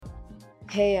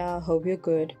Hey, hope you're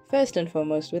good. First and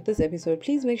foremost, with this episode,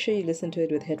 please make sure you listen to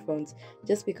it with headphones,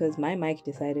 just because my mic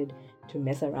decided to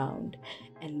mess around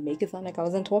and make it sound like I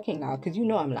wasn't talking loud, because you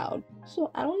know I'm loud.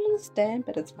 So I don't understand,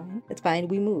 but it's fine. It's fine,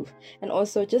 we move. And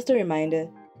also, just a reminder,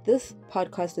 this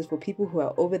podcast is for people who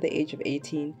are over the age of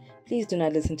 18. Please do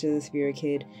not listen to this if you're a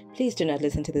kid. Please do not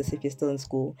listen to this if you're still in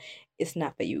school. It's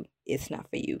not for you. It's not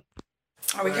for you.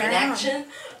 Are we in action?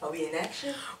 Are we in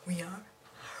action? We are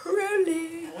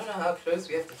rolling. I don't know how close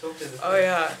we have to talk to this. Oh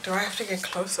yeah. Do I have to get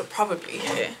closer? Probably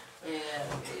here. Yeah.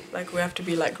 Like we have to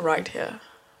be like right here.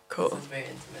 Cool. This is very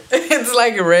intimate. It's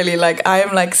like really like I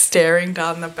am like staring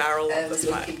down the barrel And of this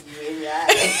look mic. at you in your eye.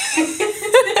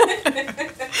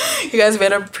 You guys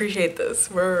better appreciate this.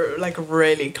 We're like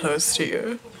really close to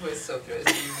you. We're so close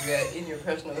to you. We are in your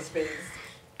personal space.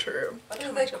 True. What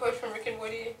is that quote from Rick and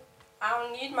Morty?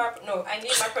 I need my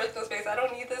personal space. I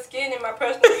don't need the skin in my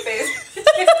personal space.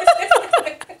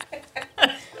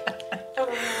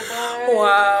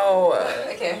 Wow.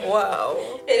 Okay. Wow.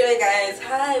 Anyway, guys,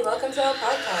 hi. Welcome to our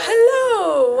podcast.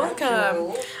 Hello. I'm Welcome.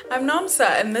 Jewel. I'm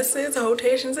Namsa and this is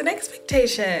Hotations and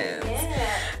Expectations.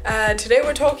 Yeah. Today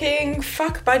we're talking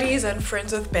fuck buddies and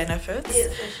friends with benefits.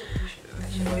 Yes, I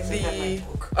should always have my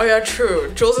book. Oh yeah,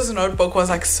 true. Jules' notebook was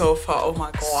like so far. Oh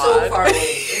my god. So far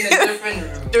away in a different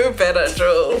room. Do better,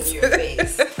 Jules. In your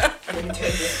face. Let me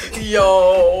tell you.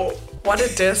 Yo, what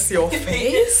a diss, your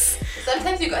face.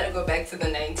 Sometimes you gotta go back to the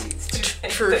 90s to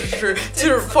True.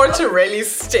 For it to really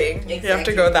sting, you have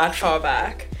to go that far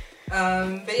back.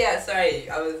 But yeah, sorry,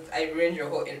 I ruined your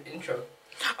whole intro.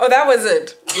 Oh, that was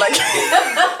it. Like,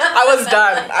 I was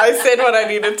done. I said what I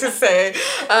needed to say.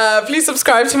 Please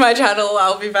subscribe to my channel.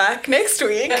 I'll be back next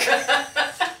week.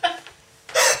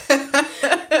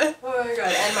 Oh my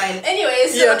god, and mine. Anyway,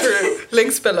 so Yeah, true.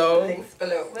 Links below. links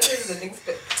below. What is the links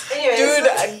below? Anyway, Dude,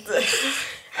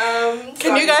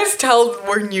 can you guys tell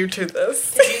we're new to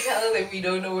this? Can you tell that we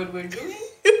don't know what we're doing?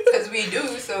 Because we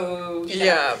do, so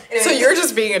Yeah. Anyway, So you're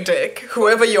just being a dick,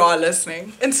 whoever you are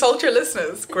listening. Insult your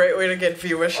listeners. Great way to get all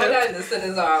viewership. our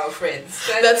listeners are our friends.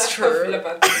 So I That's don't know how I true. feel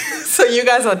about this. So you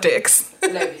guys are dicks. I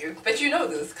love you, but you know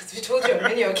this because we told you on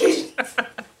many occasions.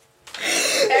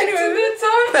 Anyway,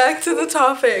 back to the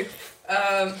topic.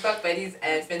 Fuck buddies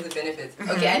and friends with benefits.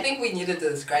 Okay, I think we needed to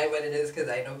describe what it is because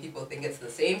I know people think it's the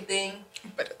same thing.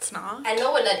 But it's not. I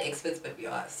know we're not experts, but we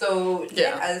are. So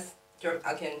Yeah. let us.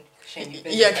 I can. Shane, you've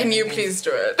been Yeah, can you describing please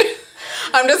do it?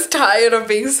 I'm just tired of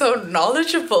being so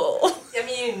knowledgeable. things. I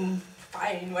mean,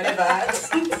 fine, whatever.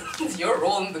 It's your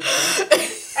role in the group.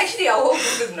 Actually, our whole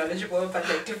group is knowledgeable, but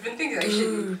like different things. Actually,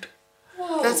 Dude,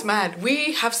 whoa. that's mad.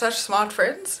 We have such smart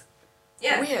friends.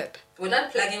 yeah. Weird. We're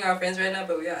not plugging our friends right now,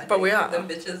 but we are. But we are. Them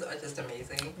bitches are just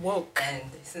amazing. Woke. And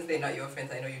since they're not your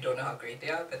friends, I know you don't know how great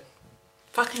they are, but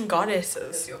Fucking that's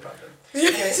goddesses. your problem.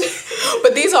 Anyways.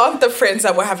 But these aren't the friends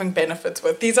that we're having benefits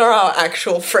with. These are our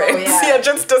actual friends. yeah. Yeah,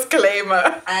 just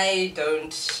disclaimer. I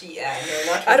don't. Yeah,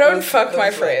 no, not. I don't those- fuck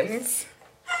my those friends.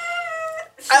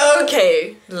 So-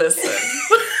 Okay, listen.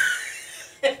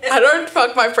 I don't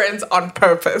fuck my friends on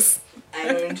purpose.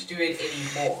 I don't do it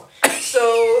anymore.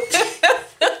 So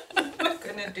I'm not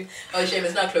gonna do. Oh shame,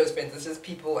 it's not close friends. It's just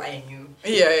people I knew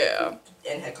Yeah.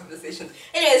 and had conversations.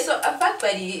 Anyway, so a fuck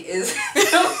buddy is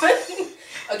someone.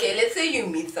 Okay, let's say you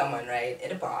meet someone right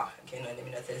at a bar. Okay, no, let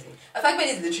me not say this. A fuck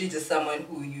buddy is literally just someone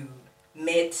who you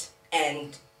met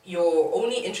and your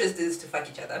only interest is to fuck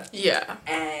each other. Yeah.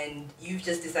 And you've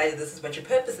just decided this is what your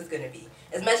purpose is gonna be.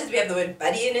 As much as we have the word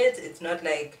buddy in it, it's not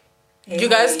like. hey, You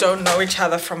guys homie. don't know each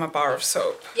other from a bar of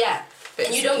soap. Yeah.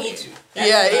 And you don't need to.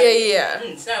 Yeah.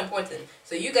 It's not important.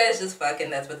 So you guys just fuck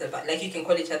and that's what they're about. Like you can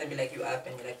call each other and be like, you up,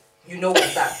 and you're like, you know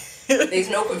what's up. There's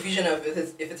no confusion of if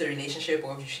it's a relationship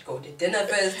or if you should go to dinner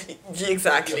first.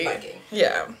 Exactly. You're fucking.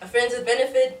 Yeah. A friends with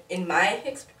benefit, in my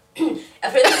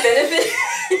a friends with benefit.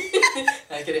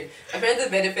 I'm kidding. A friends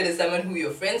with benefit is someone who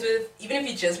you're friends with, even if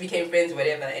you just became friends,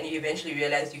 whatever, and you eventually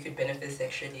realized you could benefit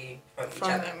sexually from each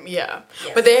From other. them, yeah.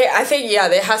 Yes. But I think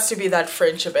there has to be that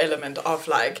friendship element of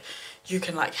like, you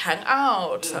can like hang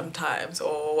out sometimes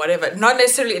or whatever. Not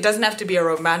necessarily, it doesn't have to be a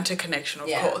romantic connection, of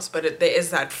Yeah. course, but there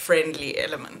is that friendly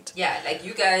element. Yeah, like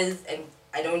you guys, and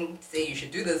I don't say you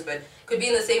should do this, but could be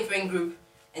in the same friend group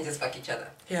and just fuck each other.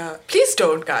 Yeah. Please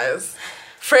don't, guys.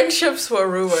 Friendships were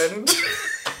ruined.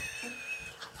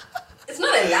 It's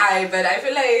not a lie, but I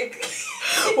feel like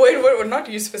Wait, not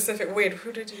you specific. Wait,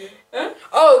 who did you? Huh?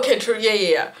 Oh, okay, true.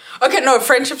 Yeah. Okay, no,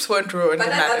 friendships weren't ruined but in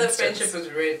that that other instance. friendship was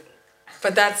ruined.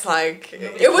 But that's like,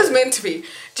 it was meant to be.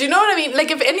 Do you know what I mean?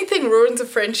 Like, if anything ruins a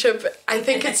friendship, I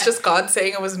think it's just God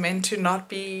saying it was meant to not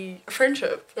be a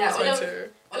friendship. It Yeah, was all meant of, to...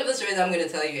 all of the stories I'm going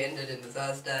to tell you ended in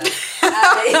disaster.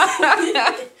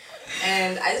 And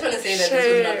I just want to say that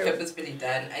this was not purposefully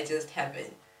done. I just have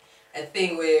a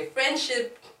thing where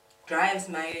friendship drives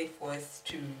my force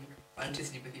to want to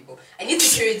sleep with people. I need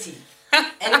security.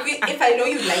 And if I know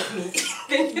you like me,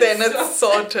 then it's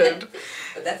sorted.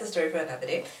 But that's a story for another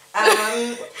day.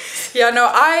 Yeah, no,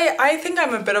 I think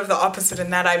I'm a bit of the opposite in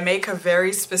that I make a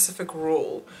very specific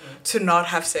rule to not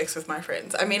have sex with my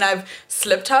friends. I mean, I've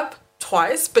slipped up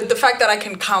twice, but the fact that I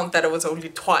can count that it was only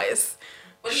twice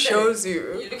shows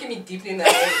you. You look at me deeply in the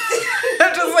eyes.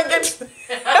 I'm just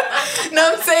like,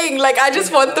 no, I'm saying, like, I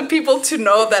just want the people to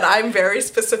know that I'm very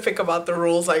specific about the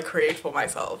rules I create for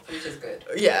myself. Which is good.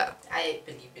 Yeah. I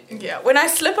believe in you. Yeah, when I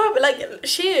slip up, like,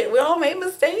 shit, we all make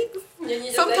mistakes.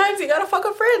 Sometimes you gotta fuck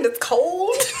a friend. It's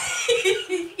cold.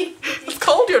 It's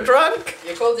cold, you're drunk.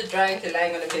 You're cold, you're drunk, you're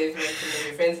lying on the pavement, and then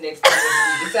your friend's next to you,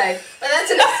 and you decide, well,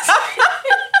 that's enough.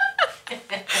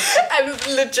 And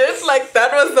legit, like,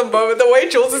 that was the moment. The way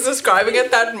Jules is describing it,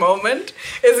 that moment,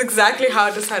 is exactly how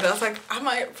I decided. I was like, I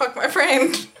might fuck my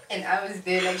friend. And I was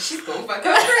there like, she's gonna fuck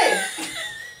her friend.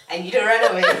 I need to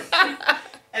run away.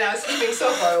 And I was sleeping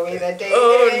so far away that day.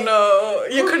 Oh no.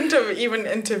 You couldn't have even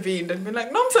intervened and been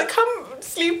like, Nomsa, come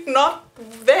sleep not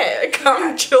there.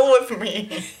 Come chill with me.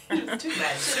 It was too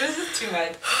much. It was just too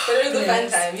much. But it was a fun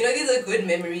time. You know, these are good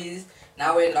memories.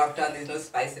 Now we're in lockdown, there's no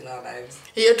spice in our lives.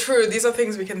 Yeah, true. These are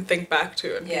things we can think back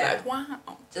to and be like, wow.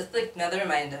 Just like another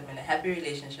reminder, I'm in a happy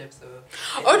relationship, so...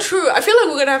 Oh, true. I feel like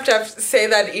we're going to have say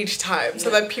that each time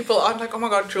so that people aren't like, oh my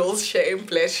god, Jules, shame,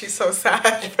 bless, she's so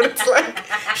sad. But it's like,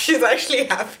 she's actually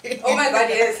happy. Oh my god,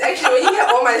 yes. Actually, when you hear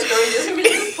all my stories, you're going to be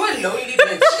this poor lonely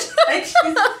bitch. Like,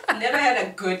 she's never had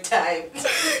a good time.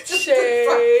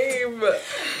 Shame.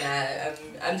 Nah,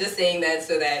 I'm just saying that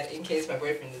so that in case my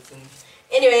boyfriend listens.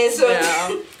 Anyway, so...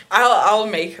 Yeah. I'll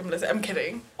make him listen. I'm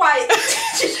kidding. Why?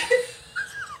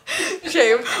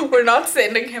 Shame. We're not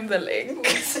sending him the link.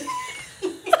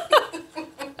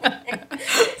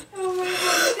 Oh my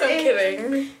god. I'm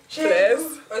kidding.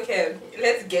 Bless. Okay,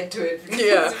 let's get to it.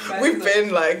 Yeah, we've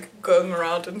been like going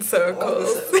around in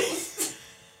circles.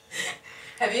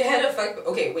 Have you had a fuck...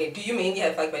 Okay, wait, do you mainly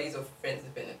have fuck buddies or friends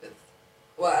with benefits?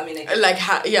 Well, I mean...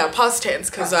 yeah, past tense,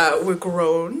 because we're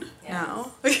grown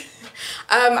now.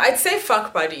 I'd say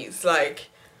fuck buddies, like,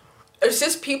 it's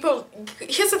just people...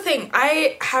 Here's the thing,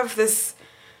 I have this...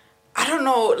 I don't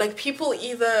know, like, people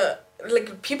either...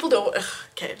 Like, people don't...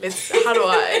 Okay, how do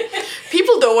I...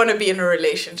 People don't want to be in a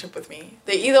relationship with me.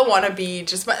 They either want to be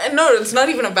just... No, it's not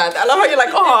even a bad... I love how you're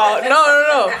like, oh,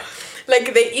 no.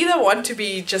 Like, they either want to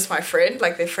be just my friend,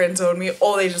 like they friend zone me,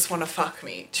 or they just want to fuck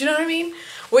me. Do you know what I mean?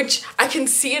 Which, I can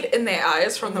see it in their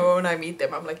eyes from the moment I meet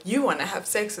them. I'm like, you want to have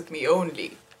sex with me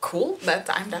only. Cool,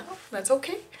 I'm down. That's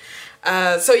okay.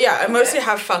 So yeah, I mostly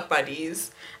have fuck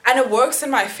buddies. And it works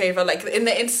in my favor. Like, in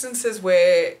the instances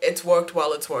where it's worked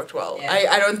well, it's worked well. Yeah.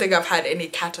 I don't think I've had any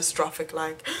catastrophic,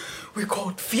 like, we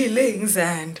caught feelings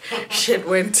and shit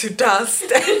went to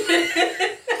dust.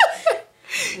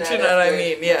 Do you know what I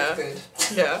mean? Yeah.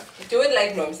 Yeah. Do it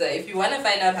like Nomsa. If you want to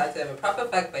find out how to have a proper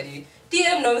fuck buddy,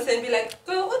 DM Nomsa and be like,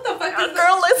 girl, what the fuck is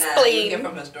girl, let's You'll explain. get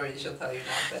from her story, she'll tell you now.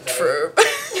 But, True.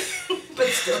 But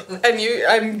still. And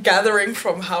I'm gathering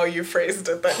from how you phrased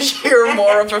it that you're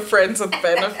more of a friends with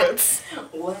benefits.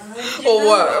 What? Or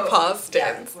were past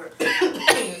tense.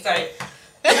 Sorry.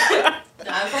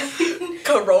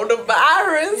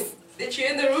 Coronavirus. Did you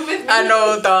in the room with me? I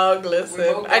know, dog, listen.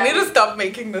 both I need to died. stop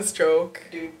making this joke.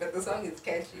 Dude, but the song is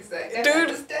catchy, so I Dude. don't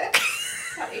understand.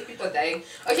 How 8 people dying.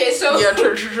 Okay, so... Yeah,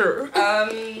 true.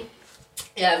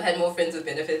 Yeah, I've had more friends with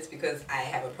benefits because I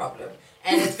have a problem.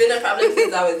 And it's been a problem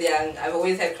since I was young. I've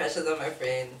always had crushes on my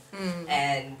friends.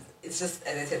 And it's just,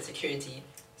 as I said, security.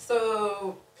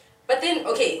 So... But then,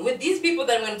 okay, with these people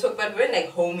that I'm going to talk about, we're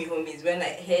like homies. We're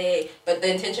like, hey... But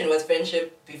the intention was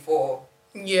friendship before.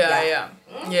 Yeah.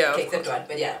 Okay, except one.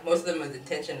 But yeah, most of them was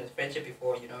intention was friendship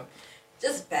before, you know.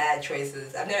 Just bad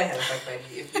choices. I've never had a fuck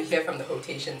buddy. If you hear from the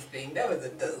quotations thing, that was a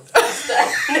disaster.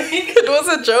 It was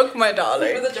a joke, my darling.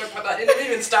 It was a joke, my god. It didn't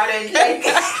even start.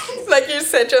 Like you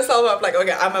set yourself up like,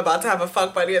 okay, I'm about to have a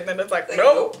fuck buddy, and then it's like,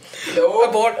 no.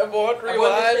 Abort,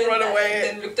 rewind, run away.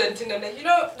 And then looked at Tinder like, you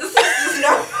know, this is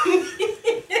not for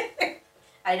me.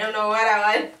 I don't know what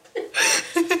I want.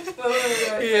 Oh my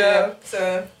god. Yeah.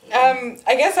 So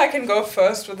I guess I can go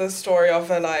first with a story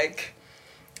of a like...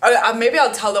 maybe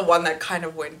I'll tell the one that kind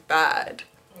of went bad.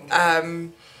 okay.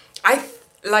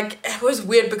 It was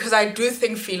weird because I do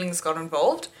think feelings got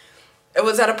involved. It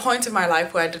was at a point in my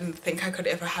life where I didn't think I could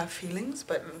ever have feelings,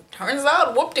 but it turns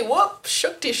out, whoop-de-whoop,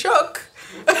 shook-de-shook.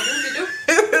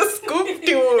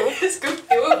 Scoop-de-whoop.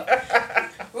 Scoop-de-whoop.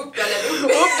 Whoop-da-la-doo.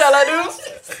 Whoop-da-la-doo.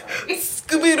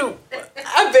 Scooby-Doo.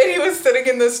 bet he was sitting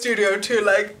in the studio too,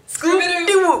 like scoop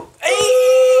dee whoop,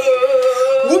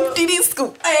 whoop dee dee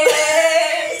scoop.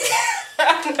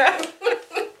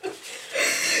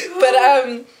 But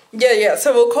yeah.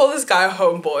 So we'll call this guy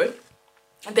Homeboy.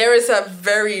 There is a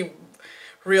very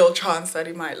real chance that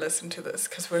he might listen to this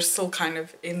because we're still kind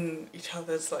of in each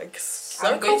other's like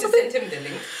circles. I'm going to send him the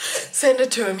link. Send it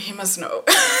to him. He must know.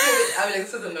 I'm like,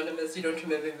 this is anonymous. You don't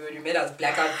remember me when you met. I was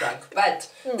blackout drunk,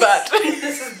 but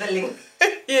this is the link.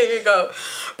 Here you go.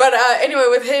 But anyway,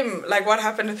 with him, like what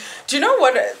happened? Do you know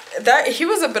what? That he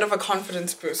was a bit of a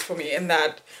confidence boost for me in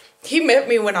that. He met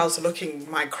me when I was looking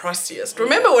my crustiest.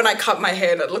 Remember when I cut my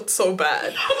hair and it looked so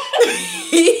bad?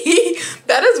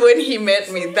 That is when he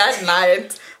met me that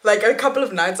night. Like a couple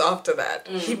of nights after that.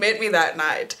 He met me that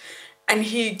night. And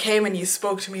he came and he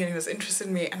spoke to me and he was interested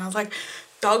in me. And I was like,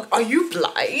 dog, are you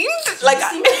blind? Like,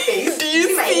 do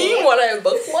you see what I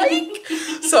look like?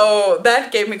 So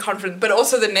that gave me confidence. But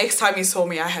also the next time he saw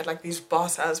me, I had like these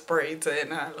boss ass braids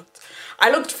in. And I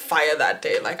looked fire that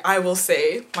day. Like I will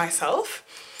say myself.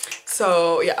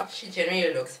 So yeah. She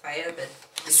generally looks fire, but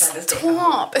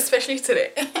stop, especially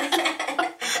today.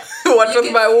 What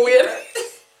was my weird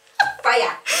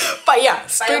fire? Fire,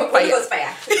 straight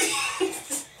fire.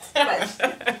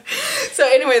 So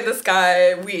anyway, this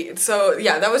guy,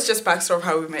 that was just backstory of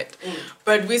how we met.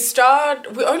 But we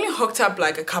only hooked up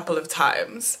like a couple of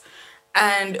times,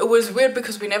 and it was weird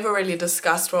because we never really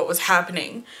discussed what was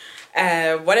happening.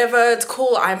 Whatever, it's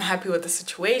cool, I'm happy with the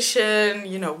situation,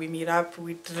 you know, we meet up,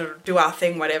 we do our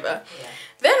thing, whatever.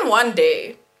 Then one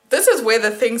day, this is where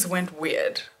the things went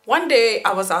weird. One day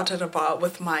I was out at a bar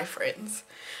with my friends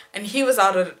and he was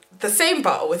out at the same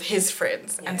bar with his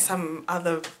friends and some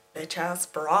other bitch ass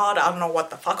broad, I don't know what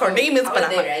the fuck her name is, but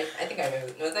right? I think I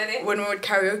remember. Was I there? When we went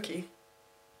karaoke.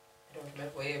 I don't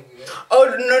remember where we were.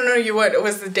 Oh no, you weren't. It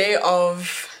was the day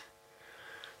of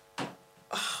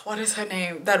what is her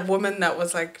name? That woman that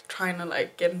was like trying to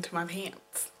like get into my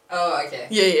pants. Oh, okay.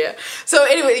 Yeah. So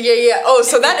anyway, yeah. Oh,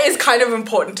 so that is kind of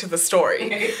important to the story.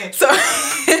 So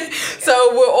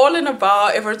we're all in a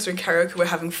bar, everyone's doing karaoke, we're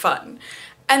having fun.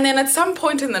 And then at some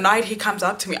point in the night, he comes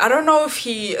up to me. I don't know if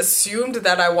he assumed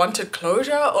that I wanted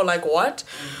closure or like what,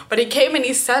 but he came and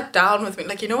he sat down with me.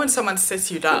 Like, you know when someone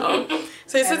sits you down?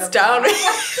 So he sits down.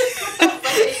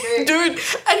 Dude,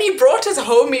 and he brought his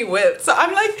homie with. So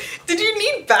I'm like, did you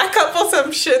need backup or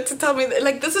some shit to tell me that,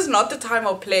 like, this is not the time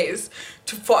or place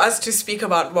for us to speak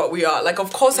about what we are. Like,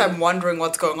 of course I'm wondering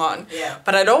what's going on,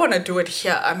 but I don't want to do it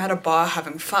here. I'm at a bar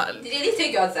having fun. Did he at least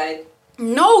take you outside?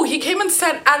 No, he came and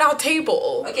sat at our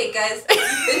table. Okay, guys, if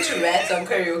you've been to Rats on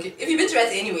karaoke, if you've been to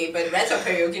Rats anyway, but Rats on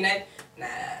karaoke night,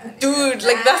 dude,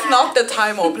 like that's not the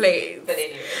time or place. But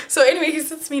anyway. So anyway, he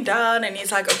sits me down and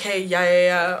he's like, okay,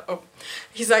 yeah. Oh.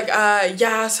 He's like,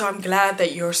 yeah, so I'm glad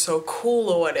that you're so cool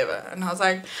or whatever. And I was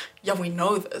like, yeah, we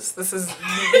know this. This was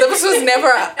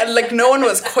never, like, no one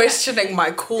was questioning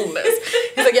my coolness.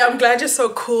 He's like, yeah, I'm glad you're so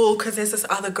cool because there's this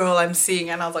other girl I'm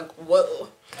seeing. And I was like, whoa.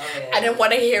 Oh, yeah. I didn't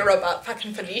want to hear about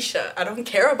fucking Felicia. I don't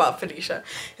care about Felicia.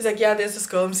 He's like, yeah, there's this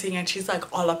girl I'm seeing and she's like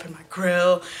all up in my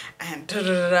grill and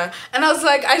da-da-da-da. And I was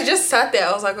like, I just sat there.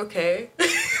 I was like, okay.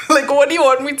 Like, what do you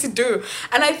want me to do?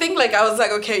 And I think, like, I was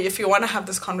like, okay, if you want to have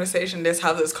this conversation, let's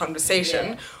have this conversation.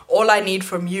 Yeah. All I need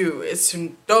from you is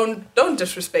to don't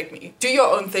disrespect me. Do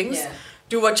your own things. Yeah.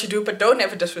 Do what you do, but don't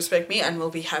ever disrespect me and we'll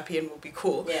be happy and we'll be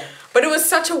cool. Yeah. But it was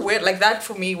such a weird, like that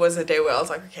for me was a day where I was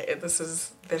like, okay,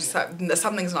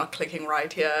 something's not clicking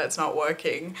right here. It's not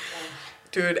working.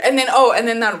 Dude. And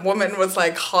then that woman was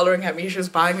like hollering at me. She was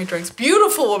buying me drinks.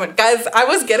 Beautiful woman. Guys, I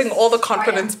was getting all the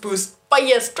confidence boost.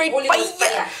 Fire, straight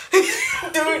fire.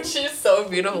 Dude, she's so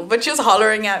beautiful. But she was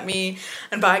hollering at me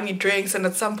and buying me drinks. And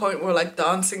at some point, we're like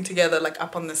dancing together, like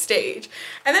up on the stage.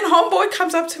 And then homeboy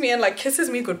comes up to me and like kisses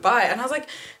me goodbye. And I was like,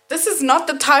 this is not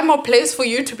the time or place for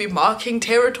you to be marking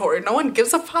territory. No one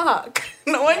gives a fuck.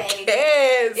 No one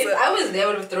cares. If I was there, I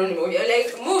would have thrown him over.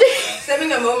 Like, move.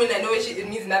 Having a moment, I know it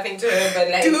means nothing to her, but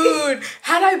like... Dude,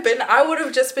 had I been, I would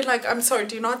have just been like, I'm sorry,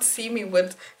 do you not see me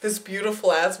with this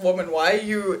beautiful ass woman? Why are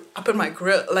you up in my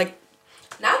grill? Like...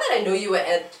 Now that I know you were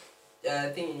at,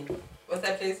 thingy, what's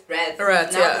that place? Rats.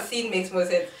 Now the scene makes more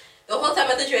sense. The whole time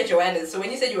I thought you were at Joanna's, so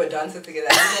when you said you were dancing together,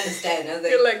 I didn't understand. I was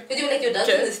like, but you were like, you're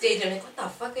dancing on the stage. I'm like, what the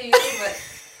fuck are you doing?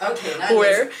 But, okay, now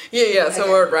where? Yeah, so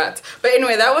we're at Rats. But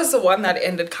anyway, that was the one that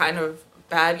ended kind of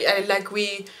bad. And like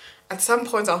at some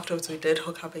points afterwards, we did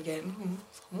hook up again.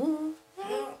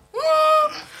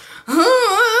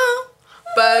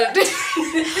 But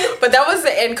that was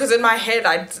the end, because in my head,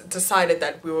 I decided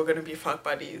that we were going to be fuck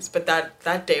buddies. But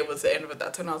that day was the end of it.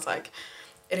 That's when I was like,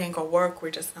 it ain't gonna work.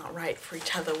 We're just not right for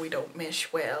each other. We don't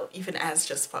mesh well, even as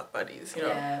just fuck buddies, you know?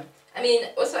 Yeah. I mean,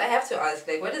 also I have to ask,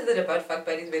 like, what is it about fuck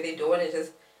buddies where they don't want to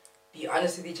just be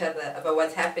honest with each other about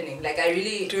what's happening? Like, I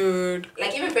really... Dude.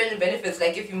 Like, even friends with benefits,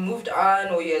 like, if you moved on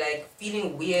or you're, like,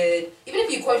 feeling weird, even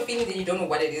if you caught feelings and you don't know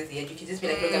what it is yet, you can just be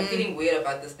like, look, I'm feeling weird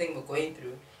about this thing we're going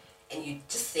through. And you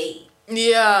just say...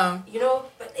 Yeah. You know,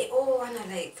 but they all want to,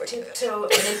 like, tiptoe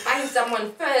and then find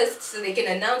someone first so they can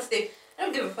announce they... I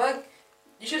don't give a fuck.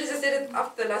 You should have just said it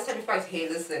after the last time you fucked. Hey,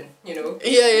 listen, you know?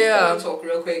 Yeah. We'll talk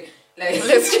real quick. Like,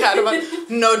 let's chat about...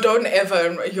 No, don't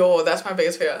ever... That's my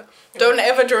biggest fear. Don't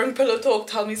ever during pillow talk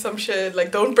tell me some shit.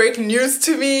 Like, don't break news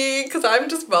to me because I'm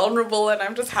just vulnerable and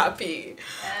I'm just happy.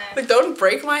 Like, don't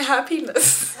break my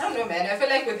happiness. I don't know, man. I feel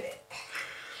like with...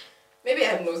 Maybe I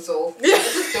have no soul. I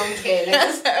just don't care. Like,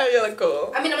 just, you're like,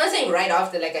 cool. I mean, I'm not saying right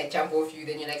after, like, I jump off you,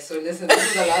 then you're like, so listen, this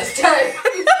is the last time.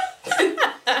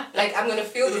 Like, I'm gonna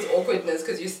feel this awkwardness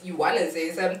because you want to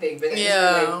say something, but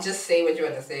just say what you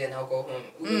want to say and I'll go home.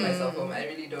 Uber myself home. I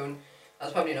really don't. I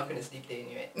was probably not gonna sleep there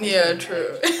anyway. Yeah,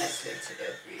 true. I slept to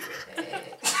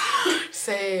every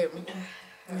Same.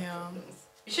 Yeah.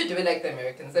 You should do it like the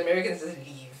Americans. The Americans just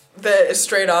leave.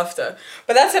 Straight after.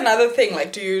 But that's another thing.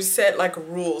 Like, do you set like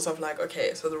rules of like,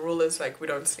 okay, so the rule is like we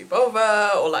don't sleep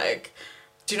over, or like,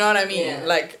 do you know what I mean? Yeah.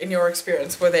 Like, in your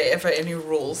experience, were there ever any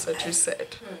rules that you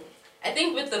set? I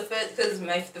think with the first, because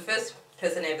the first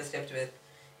person I ever slept with,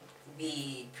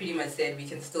 we pretty much said we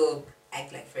can still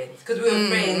act like friends. Because we were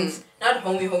friends, not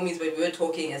homies, but we were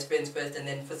talking as friends first, and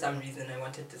then for some reason I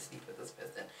wanted to sleep with this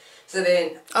person. So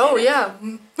then... Oh, yeah.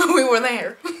 We were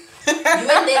there. You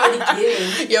weren't there in the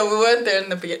beginning. Yeah, we weren't there in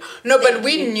the beginning. No, but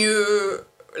we knew,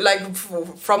 like,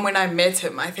 from when I met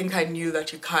him, I think I knew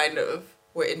that you kind of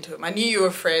were into him. I knew you were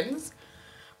friends,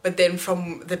 but then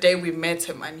from the day we met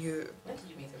him, I knew... When did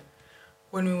you meet him?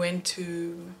 When we went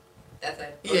to... That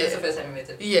time? Yeah. That's the first time you met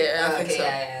him? Yeah, I think okay, so.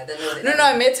 Yeah. Then No,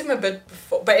 I met him a bit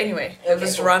before. But anyway, it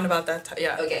was cool. around about that time.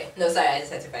 Yeah. Okay. No, sorry, I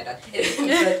just had to find out.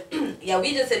 But, yeah,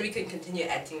 we just said we could continue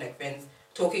acting like friends,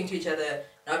 talking to each other,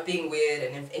 not being weird,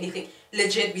 and if anything...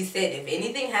 Legit, we said if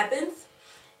anything happens,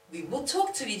 we will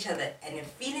talk to each other. And if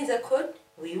feelings are caught,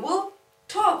 we will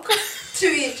talk to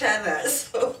each other.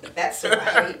 So that's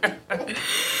why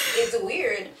it's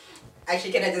weird.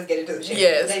 Actually, can I just get into the shit?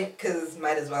 Yes. Because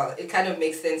might as well. It kind of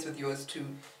makes sense with yours too.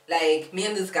 Like, me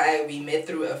and this guy, we met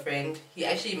through a friend. He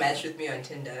actually matched with me on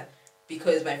Tinder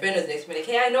because my friend was next to me like,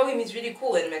 hey, I know him, he's really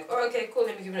cool. And I'm like, oh, okay, cool,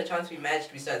 let me give him a chance. We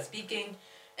matched, we started speaking.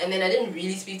 And then I didn't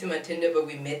really speak to him on Tinder, but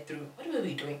we met through... What were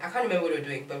we doing? I can't remember what we were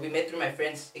doing, but we met through my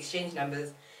friends, exchanged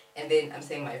numbers. And then, I'm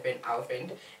saying my friend, our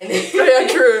friend. And then... Yeah,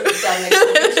 true. So I'm like,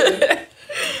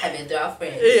 I met through our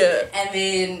friend. Yeah. And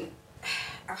then...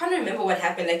 I can't remember what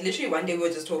happened. Like, literally one day we were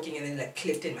just talking and then, like,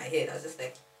 clicked in my head. I was just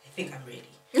like, I think I'm ready.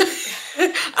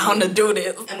 I want to do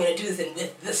this. I'm going to do this and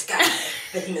with this guy.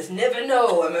 But he must never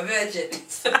know I'm a virgin.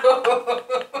 So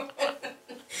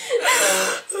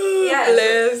yeah,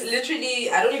 so literally,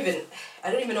 I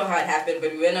don't even know how it happened,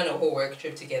 but we went on a whole work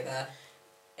trip together.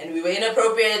 And we were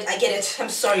inappropriate. I get it. I'm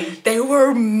sorry. They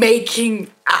were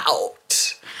making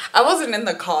out. I wasn't in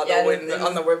the car though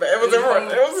on the way, but it was everyone.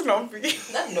 It was not me.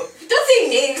 No. Don't say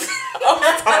names. Oh,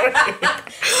 sorry.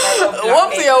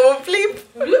 Whoopsie, I will bleep.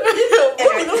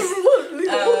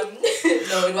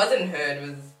 No, it wasn't her. It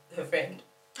was her friend.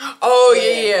 Oh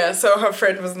yeah. So her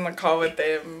friend was in the car with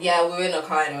them. Yeah, we were in a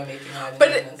car and we were making out.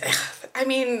 But I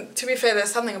mean, to be fair,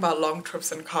 there's something about long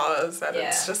trips in cars that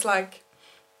it's just like,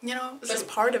 you know, it's just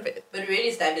part of it. But we really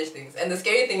established things. And the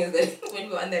scary thing is that when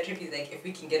we were on that trip, he's like, if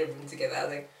we can get a room together, I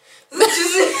was like, in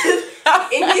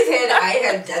his head, I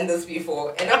have done this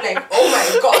before. And I'm like, oh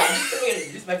my god, I'm going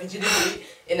to lose my virginity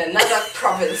in another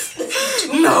province.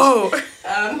 No.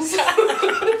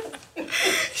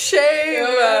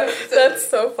 Shame. That's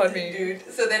so funny.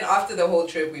 Dude. So then after the whole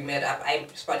trip, we met up. I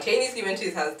spontaneously went to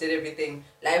his house, did everything.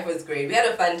 Life was great. We had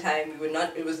a fun time.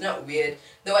 It was not weird.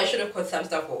 Though I should have cut some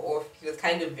stuff off. He was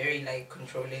kind of very, like,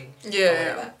 controlling.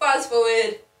 Yeah. Fast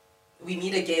forward, we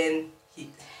meet again.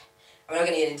 I'm not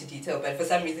going to get into detail, but for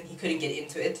some reason he couldn't get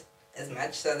into it as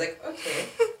much. So I was like, okay.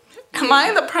 Am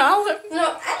I the problem?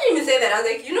 No, I didn't even say that. I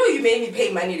was like, you know, you made me pay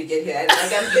money to get here.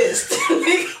 Like, I'm pissed.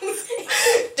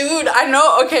 Dude, I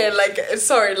know. Okay, like,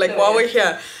 sorry, like, while we're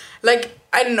here, like,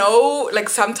 I know, like,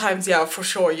 sometimes, yeah, for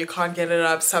sure, you can't get it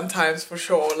up. Sometimes, for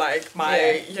sure, like,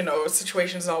 my, you know,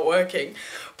 situation's not working.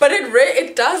 But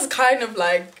it does kind of,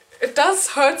 like, it does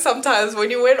hurt sometimes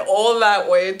when you went all that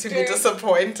way to be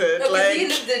disappointed. No, like, he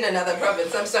lived in another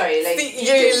province. I'm sorry. Like,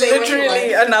 you're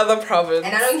literally another province.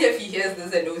 And I don't care if he hears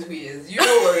this and knows who he is. You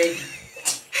know already.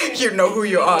 You know who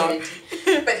you are.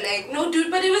 But like, no, dude.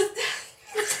 But it was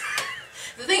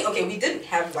The thing, okay, we did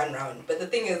have one round, but the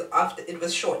thing is, after it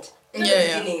was short. In the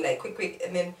beginning, like quick,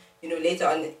 and then later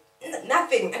on,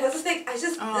 nothing. And I was just like, this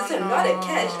is not a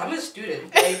catch. I'm a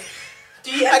student. Like,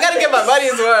 do you? I gotta get my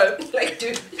money's worth. Like,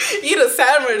 dude, eat a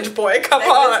sandwich, boy. Come like,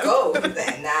 on. Let's go.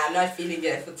 Like, nah, I'm not feeling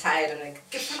it. I feel tired. I'm like,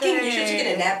 fucking, you should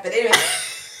get a nap. But anyway,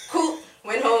 cool.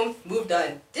 Went home, moved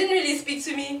on. Didn't really speak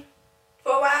to me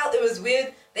for a while. It was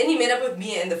weird. Then he met up with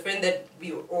me and the friend that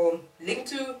we were all linked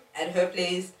to at her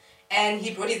place, and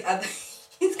he brought his other.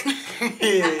 He's not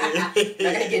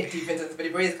gonna get deep into this, but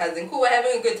he brought his cousin. Cool, we're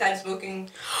having a good time smoking.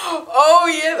 Oh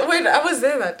yeah, wait, I was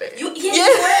there that day. You were.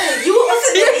 You were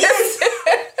also there. Yes.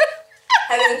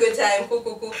 Having a good time.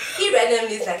 Cool. He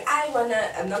randomly is like,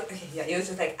 he was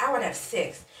just like, I wanna have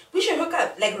sex. We should hook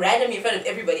up, like randomly in front of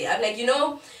everybody. I'm like,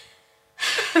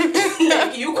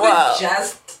 like you could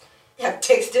just have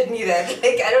texted me that.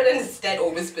 Like, I don't understand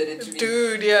or whispered it to me.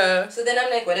 Dude, yeah. So then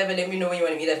I'm like, whatever, let me know when you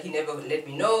want to meet up. He never let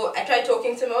me know. I tried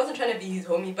talking to him. I wasn't trying to be his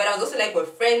homie, but I was also like, we're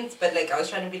friends. But like, I was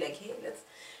trying to be like, hey, let's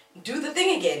do the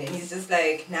thing again. And he's just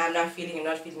like, nah, I'm not feeling. I'm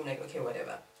like, okay,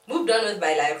 whatever. Moved on with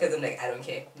my life because I'm like, I don't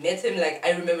care. Met him, like,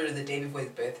 I remember it was the day before his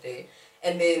birthday.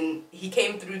 And then he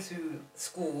came through to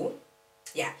school.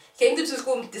 Yeah, came through to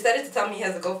school, decided to tell me he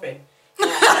has a girlfriend.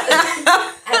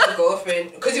 I have a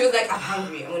girlfriend because he was like, I'm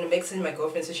hungry, I'm gonna make some of my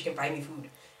girlfriend so she can buy me food.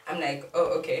 I'm like,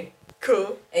 oh, okay,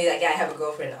 cool. And he's like, yeah, I have a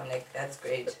girlfriend. I'm like, that's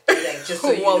great. He's like, just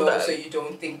so you know, so you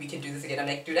don't think we can do this again. I'm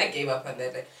like, dude, I gave up on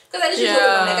that, like, because I literally told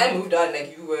him, I'm like, I moved on,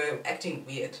 like, you were acting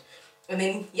weird. And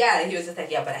then he was just like,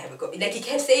 yeah, but I have a girlfriend. Like, he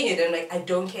kept saying it, and I'm like, I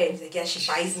don't care. And he's like, yeah, she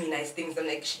buys me nice things. I'm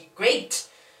like, great.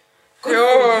 Good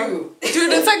for you.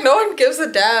 Dude, it's like no one gives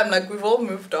a damn. Like, we've all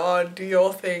moved on. Do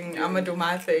your thing. I'm gonna do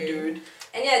my thing. Dude.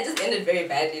 And yeah, it just ended very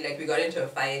badly. Like, we got into a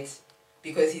fight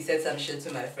because he said some shit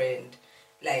to my friend.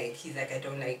 Like, he's like, I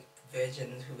don't like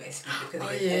virgins who I sleep because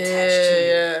they get attached to me.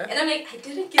 Yeah. And I'm like, I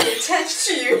didn't get attached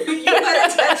to you. You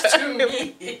got attached to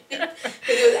me. Because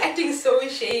he was acting so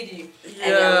shady. Yeah.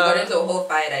 And we got into a whole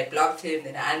fight. I blocked him,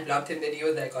 then I unblocked him. Then he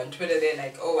was like on Twitter, they're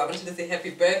like, oh, I wanted to say happy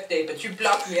birthday, but you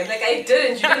blocked me. I'm like, I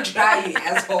didn't. You didn't try, you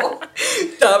asshole.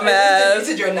 Dumbass. I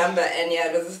deleted your number. And yeah,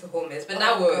 it was just a whole mess. But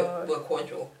now we're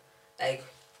cordial. Like,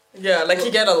 yeah, like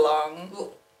you get along.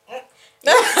 We'll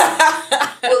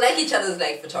like each other's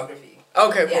like photography.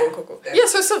 Okay, cool. Yeah,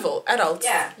 so civil, adults.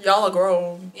 Yeah. Y'all are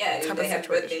grown. Yeah, they have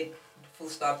birthday, full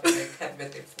stop, and like happy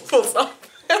birthday, full stop.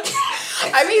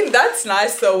 I mean, that's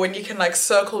nice though when you can like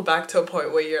circle back to a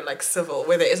point where you're like civil,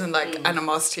 where there isn't like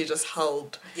animosity just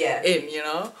held in,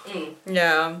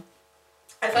 Yeah.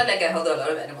 I felt like I held a lot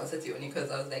of animosity only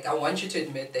because I was like, I want you to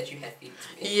admit that you have feelings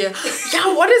for me.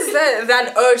 Yeah, what is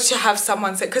that urge to have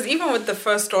someone say, because even with the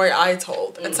first story I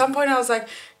told, at some point I was like,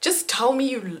 just tell me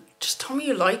you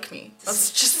like me. That's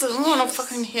just, I don't want to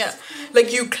fucking hear.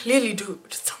 Like, you clearly do.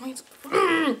 Just tell me.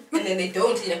 And then they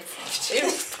don't,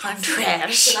 I'm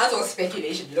trash. So now it's all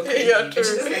speculation. You look crazy. Yeah, true.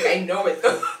 It's just like, I know it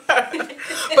though.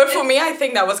 But for me, I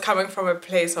think that was coming from a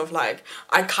place of like,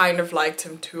 I kind of liked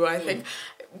him too, I think.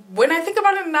 When I think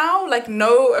about it now, like,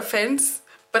 no offense,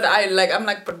 but I'm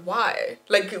like, but why?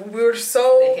 Like, we were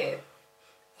so... The hair.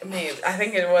 Maybe. I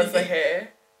think it was the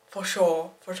hair. For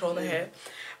sure, the hair.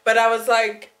 But I was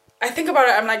like, I think about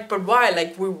it, I'm like, but why?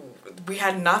 Like, we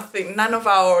had nothing, none of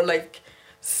our, like,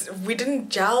 we didn't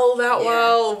gel that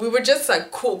well. We were just,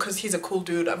 like, cool, because he's a cool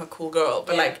dude, I'm a cool girl.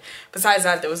 But, like, besides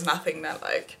that, there was nothing that,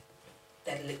 like...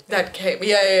 That came,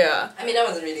 yeah. I mean, I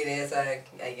wasn't really there, so I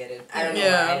get it. I don't know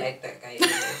why I like that guy either.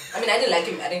 I mean, I didn't like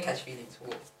him. I didn't catch feelings for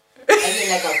him. I didn't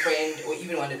like our friend or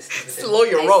even wanted to sleep with him. Slow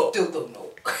your roll. I still don't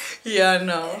know. Yeah,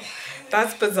 no.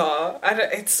 That's bizarre.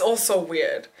 It's also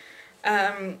weird.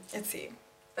 Let's see.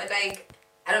 But, like,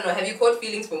 I don't know. Have you caught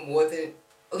feelings for more than...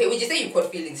 Okay, would you say you caught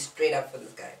feelings straight up for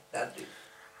this guy? That dude?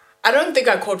 I don't think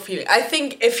I caught feelings. I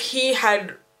think if he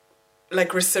had...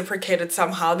 like reciprocated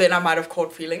somehow, then I might have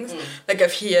caught feelings. Like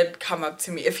if he had come up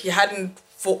to me, if he hadn't,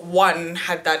 for one,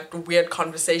 had that weird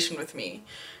conversation with me,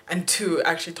 and two,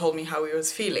 actually told me how he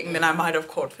was feeling, then I might have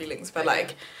caught feelings. But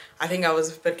like, I think I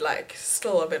was a bit like,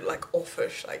 still a bit like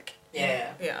offish, like.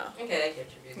 Yeah. Okay, I get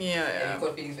you. Yeah. Have you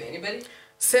caught feelings for anybody?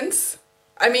 Since?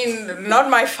 I mean, not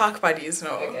my fuck buddies,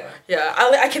 no. Okay. Yeah,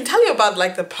 I can tell you about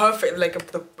like the perfect,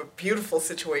 like the beautiful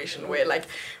situation where like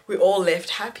we all left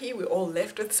happy, we all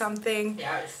left with something.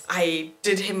 Yes. I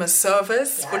did him a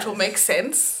service, which will make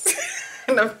sense.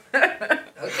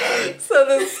 Okay. So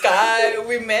this guy,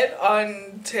 we met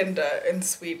on Tinder in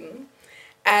Sweden.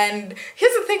 And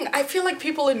here's the thing, I feel like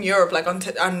people in Europe, like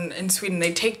in Sweden,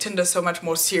 they take Tinder so much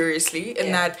more seriously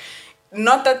in that,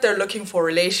 not that they're looking for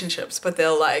relationships, but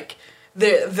they'll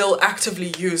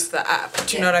actively use the app.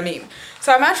 Do you know what I mean?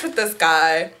 So I matched with this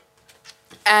guy,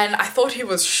 And I thought he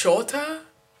was shorter,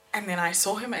 and then I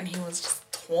saw him and he was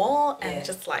just tall and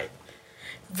just like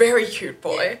very cute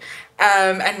boy.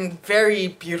 And very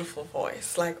beautiful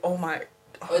voice. Like, oh my.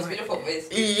 Oh, it's beautiful voice.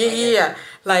 Yeah.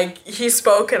 Like, he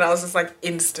spoke and I was just like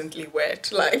instantly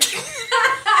wet. Like,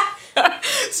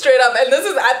 straight up. And this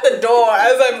is at the door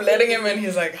as I'm letting him in.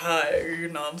 He's like, hi, you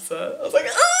Namsa. I was like,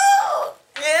 oh,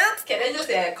 yes. Can I just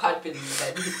say I can't believe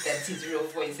that that's his real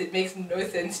voice. It makes no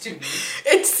sense to me.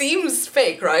 It seems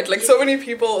fake, right? Like, so many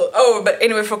people. Oh, but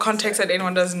anyway, for context that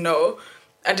anyone doesn't know,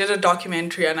 I did a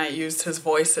documentary and I used his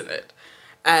voice in it.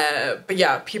 But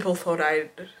yeah, people thought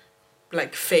I'd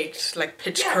like faked, like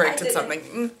pitch corrected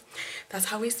something. That's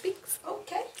how he speaks.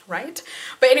 Okay. Right?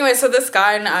 But anyway, so this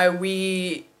guy and I,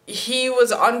 he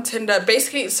was on Tinder.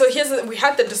 Basically, so we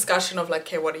had the discussion of like,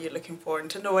 okay, what are you looking for in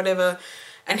Tinder, whatever.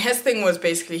 And his thing was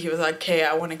basically, he was like, okay,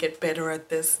 I want to get better at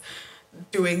this,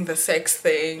 doing the sex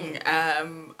thing.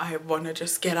 I want to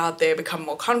just get out there, become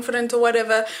more confident or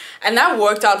whatever. And that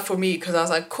worked out for me because I was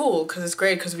like, cool, because it's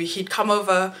great because he'd come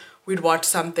over, we'd watch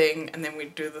something and then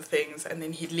we'd do the things and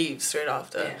then he'd leave straight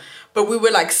after. Yeah. But we were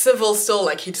like civil still,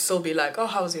 like he'd still be like, oh,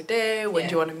 how was your day? When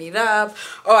do you want to meet up?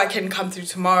 Oh, I can come through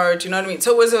tomorrow. Do you know what I mean?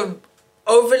 So it was a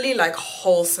overly like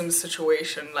wholesome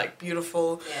situation, like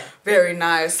beautiful, very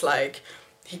nice. Like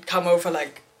he'd come over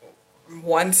like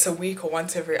once a week or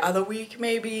once every other week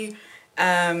maybe.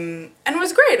 And it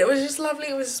was great. It was just lovely.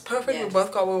 It was just perfect. We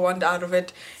both got what we wanted out of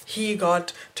it. He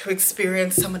got to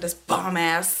experience some of this bomb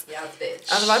ass. Yeah,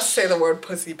 bitch. I was about to say the word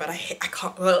pussy, but I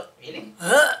can't. Really?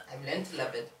 I've learned to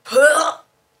love it.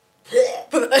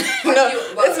 No,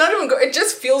 it's not even good. It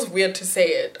just feels weird to say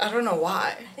it. I don't know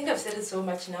why. I think I've said it so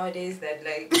much nowadays that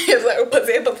like it's like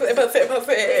pussy.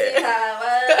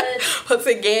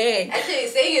 Pussy gang. Actually,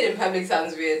 saying it in public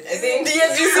sounds weird. I think.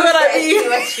 Yes, you see what I mean.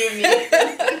 What you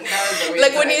mean.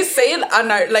 Like when you say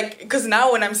it, like, because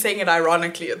now when I'm saying it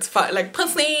ironically, it's fine. Like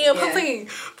pussy.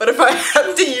 But if I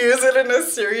have to use it in a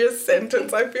serious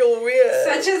sentence, I feel weird.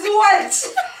 Such as what?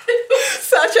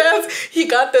 Such as he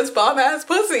got this bomb ass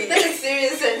pussy. That's a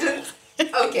serious sentence.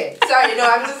 Okay, sorry. No,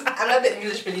 I'm not the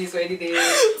English police or anything.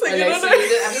 Like, I'm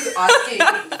just asking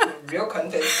for real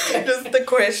context. Just the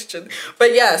question.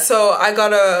 But yeah, so I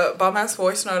got a bomb ass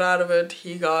voice note out of it.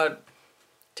 He got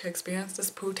to experience this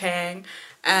poo-tang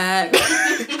and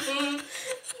and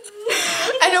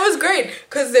it was great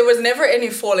because there was never any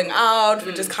falling out.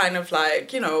 We just kind of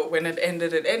like, you know, when it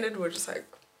ended. We're just like,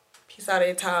 peace out,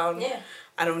 A-Town. Yeah.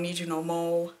 I don't need you no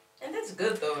more. And that's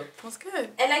good though. It was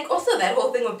good. And like also that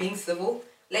whole thing of being civil.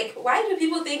 Like, why do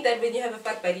people think that when you have a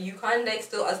fuck buddy, you can't like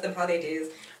still ask them how their day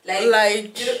is?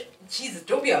 Like you know, Jesus,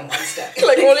 don't be a monster.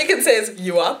 Like all you can say is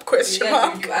you up? Question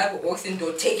mark. You up, walks in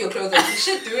door, take your clothes off.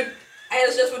 Shit, dude. I had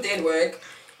a stressful day at work.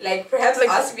 Like perhaps like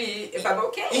ask me if I'm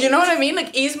okay. You know what I mean?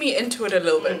 Like ease me into it a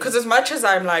little bit. Because as much as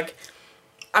I'm like,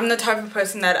 I'm the type of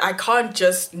person that I can't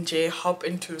just hop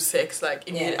into sex like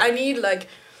immediately. I need like.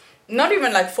 Not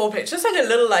even like foreplay, just like a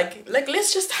little like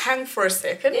let's just hang for a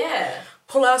second. Yeah.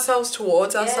 Pull ourselves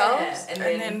towards ourselves and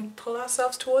then pull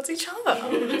ourselves towards each other.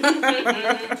 But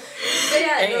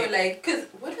yeah, no, like, cause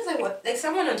like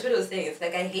someone on Twitter was saying, it's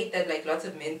like I hate that like lots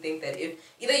of men think that if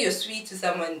either you're sweet to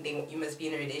someone, then you must be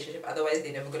in a relationship. Otherwise,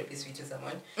 they're never gonna be sweet to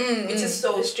someone. Which is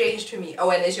so strange to me.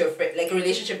 Oh, unless you're a friend, like a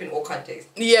relationship in all contexts.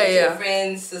 Yeah, if you're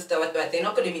friends, sister, what, they're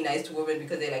not gonna be nice to women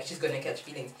because they're like she's gonna catch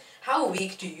feelings. How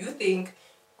weak do you think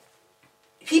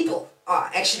people are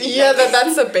actually? Yeah,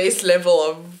 that's the base level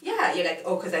of. Yeah, you're like,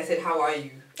 oh, because I said how are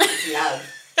you? It's love.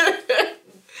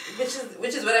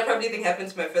 Which is what I probably think happened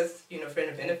to my first, friend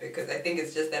of benefit, because I think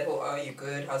it's just that whole, oh, are you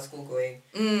good? How's school going?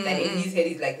 That in his head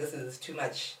he's like, this is too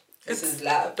much. This is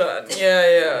love. Done.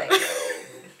 Yeah. Like,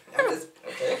 oh,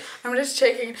 I'm just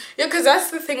checking. Yeah, because that's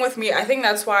the thing with me. I think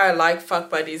that's why I like fuck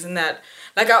buddies, and that,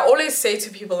 like, I always say to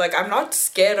people, like, I'm not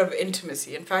scared of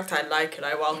intimacy. In fact, I like it.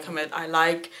 I welcome it. I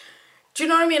like. Do you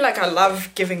know what I mean? Like, I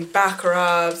love giving back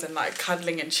rubs and, like,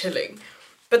 cuddling and chilling.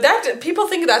 But that, people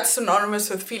think that's synonymous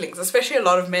with feelings. Especially a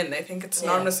lot of men, they think it's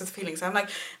synonymous with feelings. I'm like,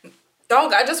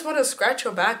 dog, I just want to scratch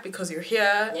your back because you're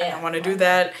here. And I want to do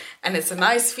that. And it's a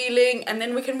nice feeling. And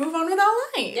then we can move on with our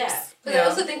lives. Yeah. Because I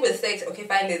also think with sex, okay,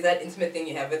 fine, there's that intimate thing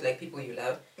you have with, like, people you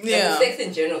love. But with sex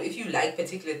in general, if you like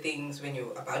particular things when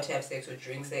you're about to have sex or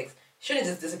during sex, it shouldn't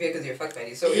just disappear because you're a fuck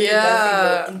buddy. So if it does seem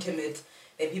more intimate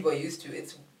than people are used to,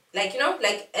 it's... Like,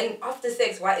 and after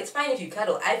sex, why it's fine if you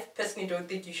cuddle. I personally don't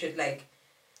think you should, like,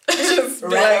 just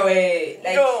run away.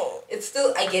 Like, no. It's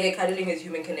still, I get it, cuddling is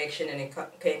human connection and it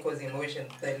can cause emotion.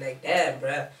 But, like, damn,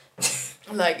 bruh.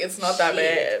 Like, it's not that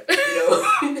bad.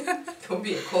 Don't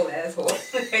be a cold asshole.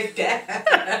 Like, damn.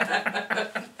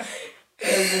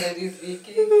 Personally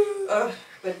speaking.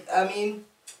 But, I mean,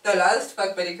 The last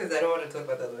fuck buddy, because I don't want to talk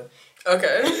about that one.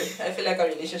 Okay. I feel like our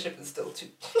relationship is still too...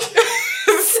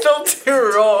 Still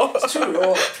too raw. It's too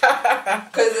raw.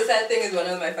 Because the sad thing is one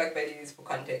of my fuck buddies, for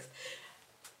context,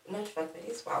 not fuck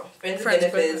buddies, wow. Friends with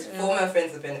benefits, former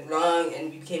friends with benefits, long,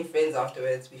 and we became friends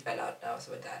afterwards. We fell out now,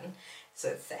 so we're done. So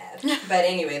it's sad. But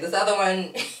anyway, this other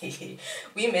one,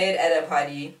 we met at a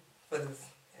party for this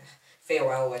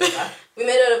farewell, whatever. We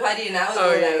met at a party and I was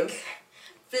like,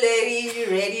 flirty,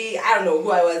 ready. I don't know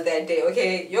who I was that day,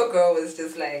 okay? Your girl was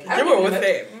just like... You were with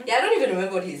him. Yeah, I don't even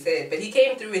remember what he said, but he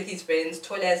came through with his friends,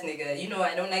 tall ass nigga. You know,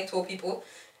 I don't like tall people.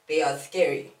 They are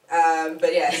scary.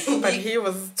 But yeah. But he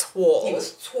was tall. He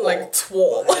was tall. Like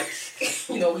tall. Like,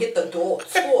 you know, hit the door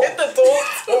tall. Hit the door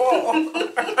tall.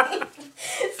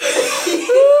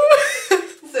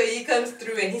 So he comes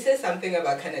through and he says something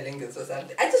about cunnilingus or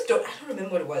something. I don't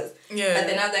remember what it was. Yeah. But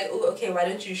then I was like, oh, okay, why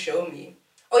don't you show me?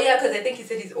 Oh yeah, because I think he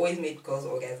said he's always made girls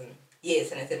orgasm.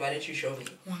 Yes, and I said, why don't you show me?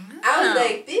 Wow. I was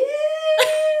like, bitch.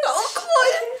 Oh, come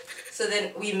on. So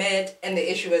then we met, and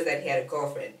the issue was that he had a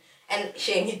girlfriend. And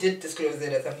shame, he did disclose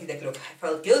it or something. He's like, look, I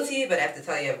felt guilty, but I have to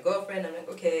tell you I have a girlfriend. I'm like,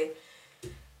 okay.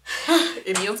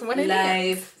 Idiots when it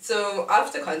Life. So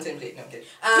after contemplating, no, I'm kidding.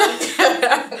 So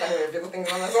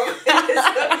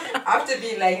after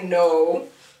being like, no,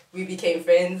 we became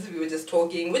friends. We were just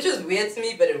talking, which was weird to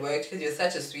me, but it worked because you're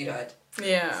such a sweetheart.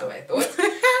 Yeah. So I thought.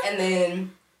 And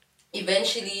then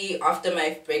eventually, after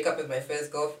my breakup with my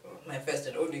first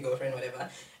and only girlfriend, whatever,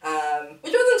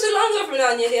 which wasn't too long ago from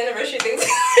now, near the anniversary things.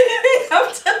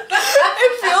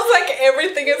 It feels like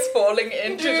everything is falling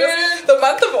into just the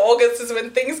month of August is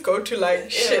when things go to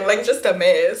like shit, like just a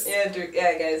mess. Yeah,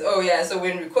 yeah, guys. Oh yeah. So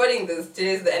when recording this,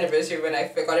 today's the anniversary when I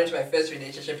got into my first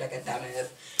relationship, like a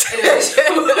dumbass. Anyway,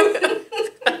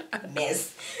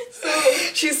 mess. So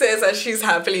she says that she's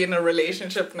happily in a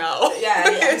relationship now. Yeah,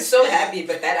 I'm so happy.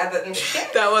 But that other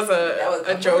that was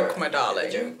a joke, my darling.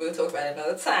 A joke. We'll talk about it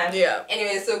another time. Yeah.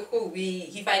 Anyway, so cool.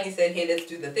 He finally said, "Hey, let's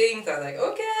do the thing." So I was like,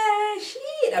 "Okay,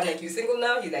 shit." I'm like, "You single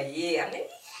now?" He's like, "Yeah." I'm like,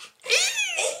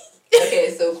 yeah.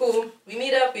 Okay, so cool. We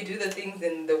meet up. We do the things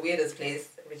in the weirdest place,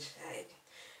 which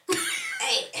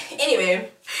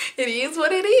anyway. It is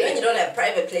what it When is. you don't have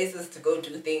private places to go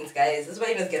do things, guys, that's why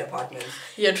you must get apartments.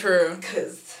 Yeah, true.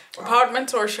 Because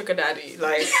apartments or sugar daddy,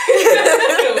 like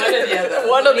one or the other.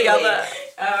 One or the other.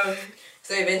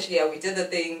 So eventually, we did the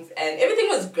things, and everything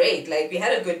was great. Like we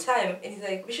had a good time, and he's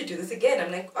like, "We should do this again."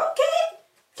 I'm like, "Okay,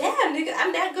 damn, nigga,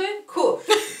 I'm that good. Cool."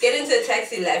 Get into a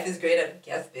taxi. Life is great. I'm like,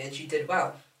 "Yes, bitch, you did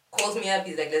well." Calls me up.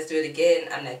 He's like, "Let's do it again."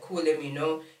 I'm like, "Cool, let me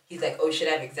know." He's like, "Oh shit,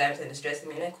 I have exams and it's stressing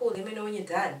me." I'm like, "Cool, let me know when you're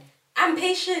done." I'm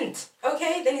patient,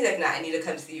 okay? Then he's like, "Nah, I need to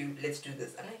come see you. Let's do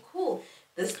this." I'm like, "Cool.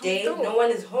 This day, no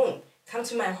one is home. Come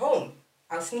to my home.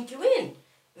 I'll sneak you in."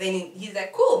 Then he's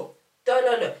like, "Cool.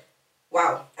 No.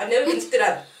 Wow, I've never been stood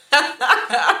up."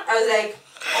 I was like,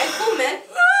 "Alright, cool, man.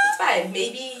 It's fine.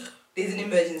 Maybe there's an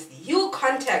emergency. He'll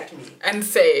contact me and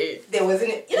say there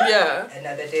wasn't, yeah.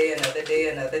 Another day.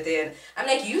 And I'm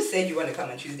like, you said you want to come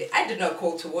on Tuesday. I did not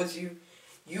call towards you.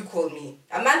 You called me.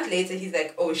 A month later, he's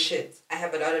like, "Oh shit, I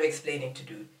have a lot of explaining to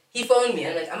do." He phoned me.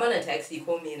 I'm like, "I'm on a taxi.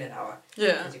 Call me in an hour."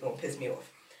 Yeah. Because you're going to piss me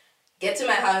off. Get to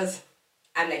my house.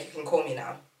 I'm like, "You can call me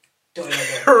now." Don't.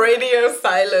 Radio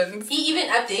silence. He even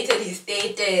updated his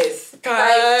status.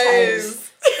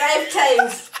 Guys. 5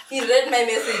 times. He read my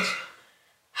message.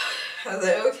 I was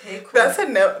like, okay, cool. That's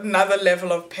another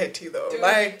level of petty though. Dude.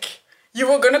 Like, you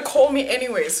were gonna call me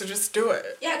anyway, so just do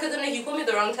it. Yeah, because I'm like, you called me at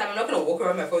the wrong time. I'm not gonna walk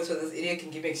around my phone so this idiot can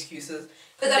give me excuses.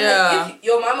 Because I'm like, if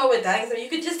your mama were dying, so you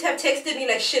could just have texted me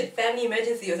like, "Shit, family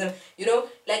emergency" or something,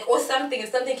 like, or something.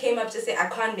 If something came up, just say, "I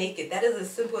can't make it." That is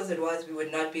as simple as it was. We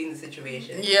would not be in the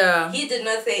situation. Yeah. He did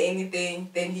not say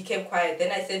anything. Then he kept quiet.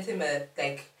 Then I sent him a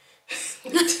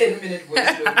 10-minute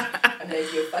voice note. I'm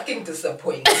like, "You're fucking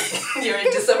disappointing. You're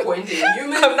a disappointing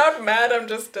human." I'm not mad, I'm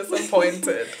just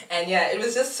disappointed. And yeah, it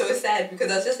was just so sad because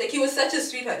I was just like, he was such a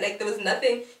sweetheart. Like, there was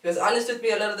nothing. He was honest with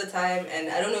me a lot of the time. And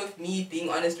I don't know if me being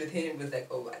honest with him was like,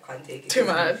 "Oh, I can't take it." Too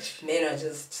much. Men are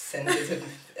just sensitive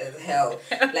as hell.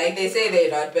 Like, they say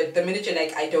they're not, but the minute you're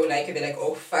like, "I don't like it," they're like,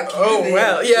 "Oh, fuck you." Oh,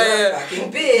 well, You're yeah. a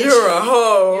fucking bitch. You're a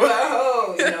hoe. You're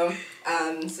a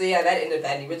hoe, So yeah, that ended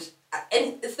badly,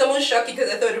 and it's the most shocking because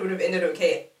I thought it would have ended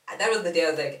okay. That was the day I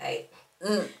was like,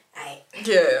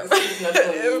 yeah. this is not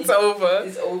for me. It's over.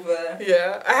 It's over.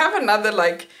 Yeah. I have another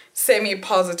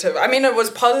semi-positive. I mean, it was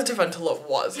positive until it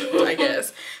wasn't, I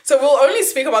guess. So we'll only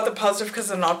speak about the positive because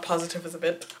the not positive is a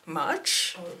bit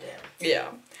much. Oh,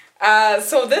 damn. Yeah.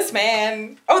 So this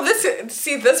man...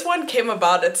 this one came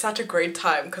about at such a great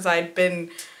time because I'd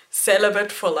been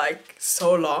celibate for like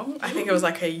so long. I think it was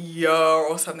like a year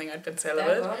or something I'd been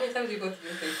celibate. How many times do you go through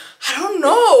this thing?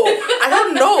 I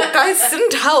don't know. Guys,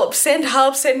 didn't help. Send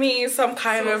me some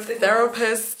kind of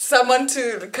therapist, someone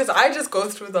to, because I just go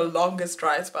through the longest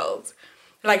dry spells.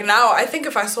 Like now, I think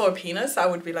if I saw a penis, I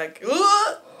would be like,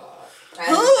 ugh.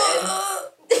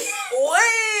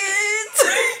 Wait!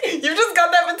 You just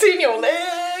got that between your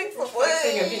legs.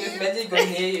 Seeing a penis magic going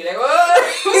near you, like,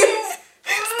 whoa!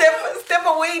 Step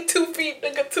away 2 feet,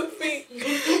 nigga, 2 feet.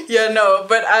 Yeah, no,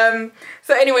 but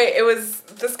so anyway, it was,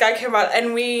 this guy came out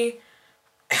and it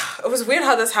was weird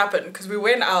how this happened because we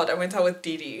went out. I went out with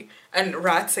Didi and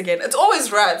Rats again. It's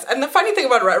always Rats. And the funny thing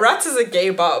about Rats is a gay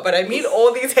bar, but I meet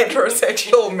all these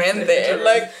heterosexual men there.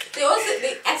 Like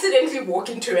they accidentally walk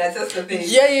into Rats. That's the thing.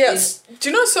 Yeah. Do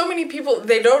you know so many people,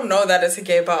 they don't know that it's a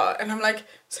gay bar, and I'm like,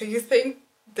 so you think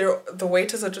the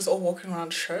waiters are just all walking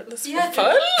around shirtless for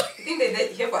fun? You think they're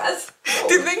here for us? No.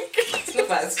 Do you think? It's not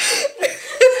for us.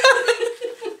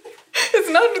 It's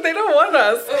not, they don't want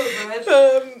us. Oh,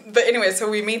 God. But anyway, so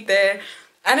we meet there,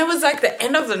 and it was like the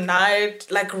end of the night,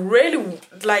 like really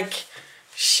like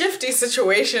shifty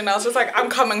situation. I was just like, I'm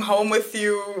coming home with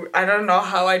you. I don't know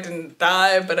how I didn't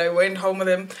die, but I went home with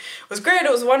him. It was great.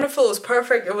 It was wonderful. It was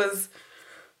perfect. It was,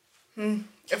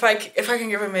 if I can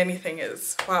give him anything,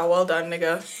 is wow, well done,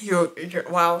 nigga. You're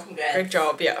wow, Congrats. Great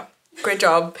job. Yeah, great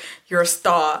job. You're a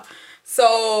star.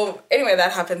 So anyway,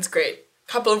 that happens. Great.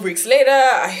 Couple of weeks later,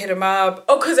 I hit him up.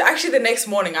 Oh, because actually the next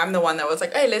morning, I'm the one that was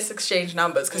like, hey, let's exchange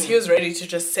numbers. Because he was ready to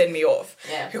just send me off.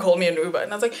 Yeah. He called me an Uber.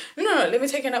 And I was like, no, let me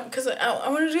take it up because I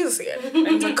want to do this again. And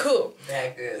he's like, cool.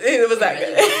 That good. It was that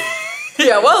good.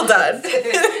 Yeah, well done.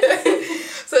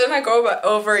 So then I go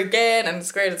over again and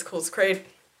it's great, it's cool, it's great.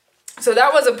 So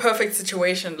that was a perfect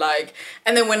situation, like,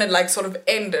 and then when it like sort of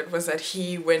ended was that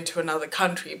he went to another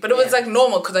country. But it was like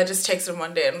normal because I just texted him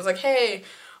one day and was like, hey,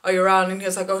 are you around? And he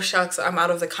was like, oh shucks, I'm out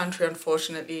of the country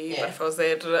unfortunately, but if I was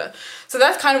there, so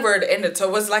that's kind of where it ended. So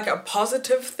it was like a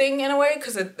positive thing in a way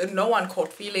because no one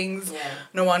caught feelings,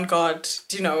 no one got,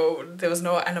 there was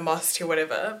no animosity or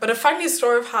whatever. But a funny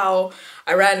story of how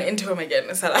I ran into him again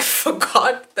is that I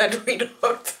forgot that we'd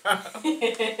hooked up. I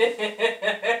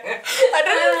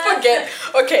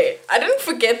didn't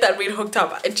forget that we'd hooked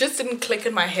up. It just didn't click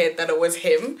in my head that it was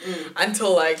him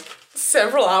until like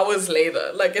several hours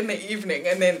later, like in the evening.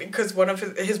 And then because one of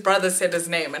his brothers said his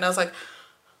name and I was like,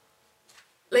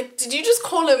 did you just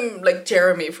call him like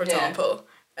Jeremy, for example?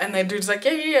 And the dude's like,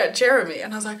 yeah, Jeremy.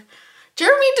 And I was like,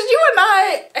 Jeremy, did you and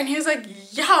I? And he was like,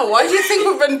 yeah, why do you think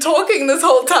we've been talking this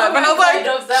whole time? And I was like,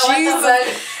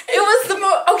 Jesus. It was the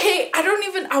most,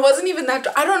 I wasn't even that,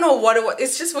 I don't know what it was.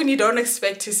 It's just when you don't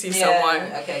expect to see someone.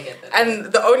 Okay, I get that.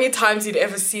 And the only times you'd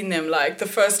ever seen them, like the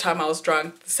first time I was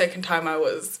drunk, the second time I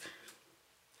was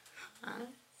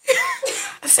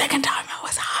the second time I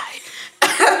was high.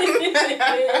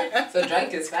 So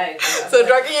drunk is fine. So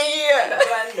drunk, yeah.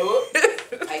 No,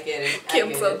 I get it.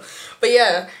 Cancel. But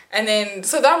yeah, and then,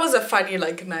 so that was a funny,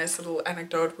 like, nice little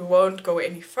anecdote. We won't go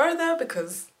any further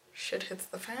because shit hits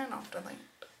the fan after that.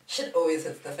 Shit always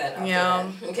hits the fan after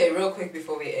that. Okay, real quick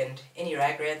before we end. Any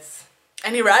regrets?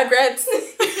 Any regrets?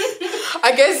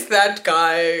 I guess that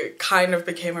guy kind of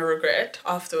became a regret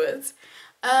afterwards.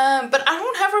 But I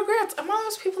don't have regrets. I'm one of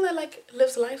those people that like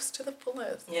lives lives to the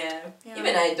fullest. Yeah.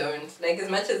 Even I don't. Like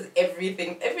as much as every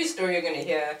story you're gonna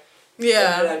hear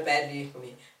turned out badly for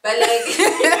me. But like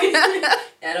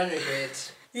I don't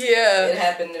regret. Yeah. It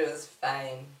happened, it was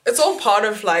fine. It's all part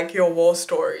of like your war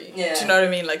story. Yeah. Do you know what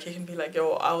I mean? Like you can be like,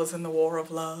 yo, I was in the war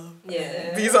of love.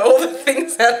 Yeah. These are all the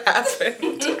things that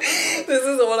happened. This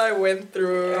is all I went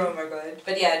through. Oh my god.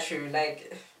 But yeah, true.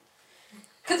 Like,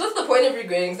 because what's the point of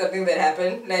regretting something that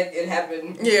happened? Like, it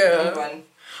happened. Yeah.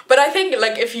 But I think,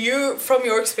 like, if you, from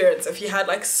your experience, if you had,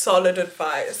 like, solid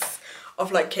advice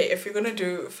of, like, okay, if you're gonna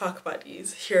do fuck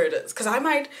buddies, here it is. Because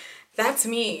that's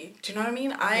me. Do you know what I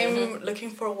mean? I'm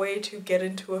looking for a way to get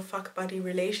into a fuck buddy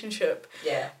relationship.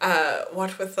 Yeah.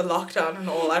 What with the lockdown and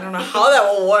all, I don't know how that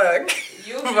will work.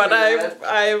 But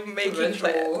I'm making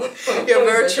plans. You're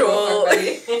virtual.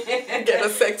 Get a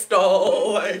sex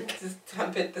doll. Like. Just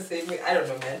dump it the same way. I don't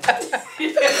know, man.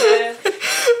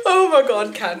 Oh my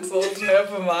god, cancelled.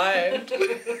 Never mind.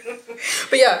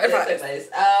 But yeah, advice.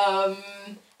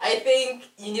 I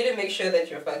think you need to make sure that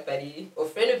your fuck buddy or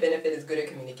friend of benefit is good at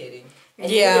communicating.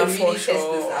 And yeah, you need to really for sure.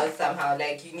 test this out somehow.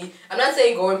 Like I'm not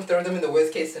saying go and throw them in the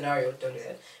worst case scenario. Don't do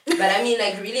that. But I mean,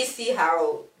 like really see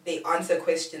how they answer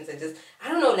questions and just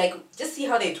just see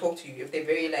how they talk to you. If they're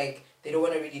very like they don't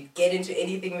want to really get into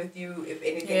anything with you. If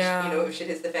anything, if shit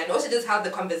hits the fan. Also, just how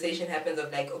the conversation happens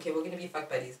of like, okay, we're gonna be fuck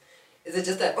buddies. Is it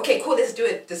just that, okay, cool, let's do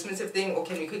it, dismissive thing, or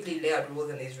can we quickly lay out rules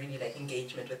and there's really like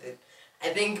engagement with it? I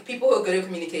think people who are good at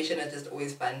communication are just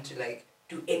always fun to like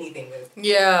do anything with.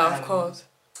 Yeah, of course.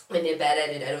 When they're bad at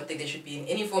it, I don't think they should be in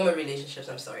any form of relationships.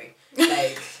 I'm sorry.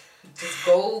 Like, just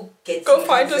go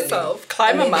find yourself,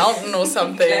 climb a mountain or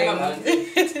something. Climb a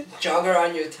mountain, jog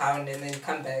around your town, and then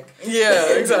come back.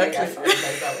 Yeah, exactly. Like, I found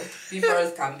myself. Be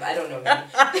Forrest Gump. I don't know, man.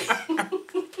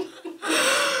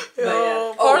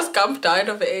 Yeah. Forrest Gump died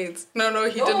of AIDS. No,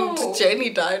 he didn't.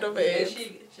 Jenny died of AIDS.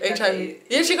 Yeah, HIV.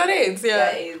 Yeah, she got AIDS.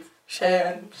 Yeah. AIDS.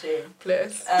 Shame.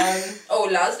 Bless.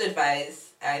 Last advice.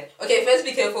 Okay, first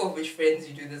be careful of which friends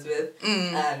you do this with.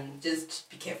 Just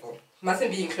be careful.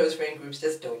 Mustn't be in close friend groups.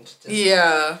 Just don't.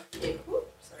 Yeah.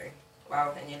 Sorry.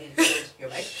 Wow, I nearly killed your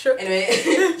mic. Sure. Anyway,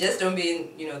 just don't be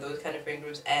in those kind of friend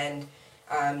groups, and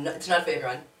it's not for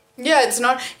everyone. Yeah, it's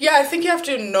not. Yeah, I think you have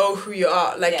to know who you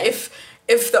are. Like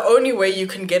if the only way you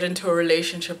can get into a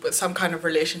relationship with some kind of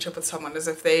relationship with someone is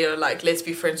if they are like, let's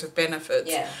be friends with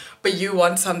benefits. Yeah. But you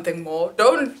want something more.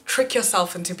 Don't trick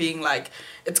yourself into being like,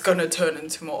 it's gonna turn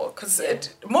into more. Because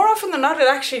it more often than not, it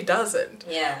actually doesn't.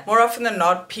 Yeah. More often than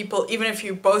not, people, even if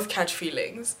you both catch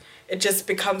feelings, it just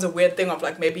becomes a weird thing of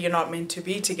like, maybe you're not meant to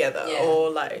be together. Yeah. Or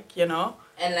like, you know?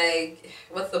 And like,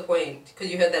 what's the point?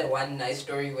 Because you heard that one nice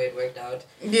story where it worked out.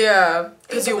 Yeah,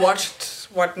 because you watched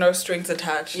No Strings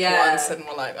Attached once and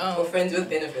were like, oh. For friends with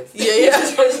benefits. Yeah.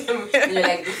 And you're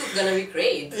like, this is gonna be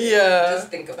great. Yeah. Just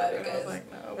think about it, guys. Like,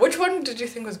 no. Which one did you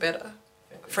think was better?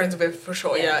 Friends with, for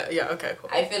sure. Yeah, okay,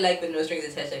 cool. I feel like with No Strings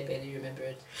Attached, I barely remember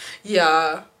it.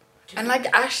 Yeah. And like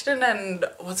Ashton and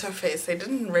what's her face, they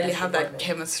didn't really have that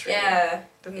chemistry. Yeah.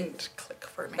 Didn't click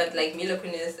for me. But like Mila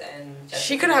Kunis and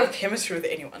she could have chemistry with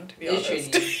anyone, to be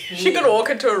honest. She could walk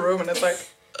into a room and it's like,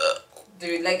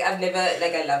 dude, like I've never,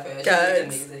 like I love her.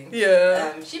 Guys, she's amazing.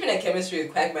 Yeah. She even had chemistry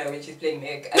with Quagmire when she's playing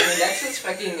Meg. I mean, that's just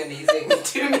fucking amazing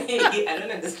to me. I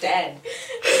don't understand.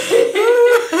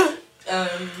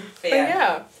 But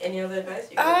yeah. Any other advice?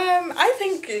 I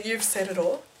think you've said it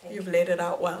all. You've laid it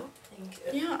out well. Thank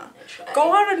you. Yeah.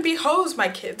 Go out and be hoes, my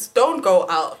kids. Don't go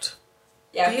out.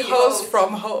 Yeah. Be hoes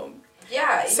from home.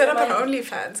 Yeah. Set up an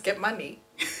OnlyFans. Get money.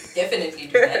 Definitely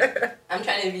do that. I'm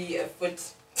trying to be a foot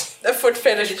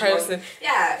fetish person.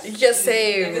 Yeah. Just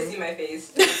say. Never see my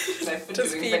face. My foot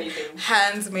just doing be funny things.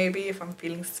 hands maybe if I'm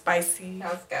feeling spicy.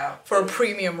 House girl. For a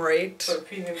premium rate. For a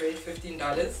premium rate, $15.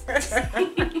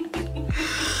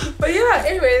 But yeah,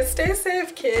 anyway, stay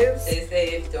safe, kids. Stay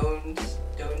safe. Don't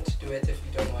do it if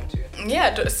you don't want to.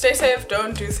 Yeah, stay safe.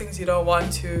 Don't do things you don't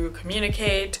want to.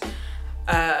 Communicate.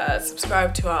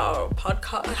 Subscribe to our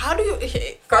podcast. How do you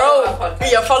follow our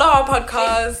podcast? Yeah, follow our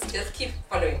podcast. Just keep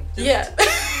following.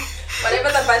 Whatever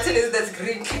the button is that's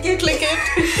green, click it.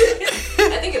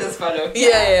 I think it is follow.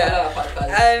 Yeah. Follow our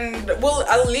podcast. And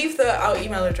I'll leave our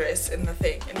email address in the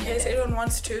thing in case anyone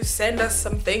wants to send us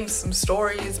some things, some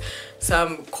stories,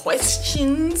 some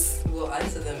questions. We'll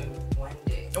answer them one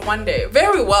day. One day,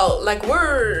 very well. Like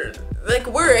we're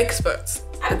experts.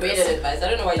 I'm great at advice. I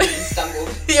don't know why you stumbled.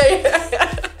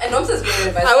 Yeah. And Nomsa's great at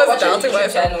advice. I was watch her doubting YouTube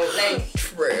myself. channel. Like,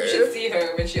 true. You should see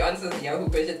her when she answers the Yahoo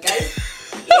question. Guys,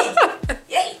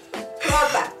 yay!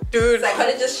 Dude.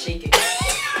 Psychologist shaking.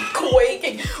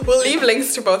 Quaking. We'll leave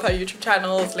links to both our YouTube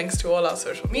channels, links to all our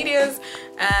social medias.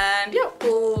 And yeah,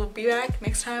 we'll be back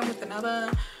next time with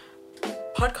another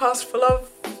podcast full of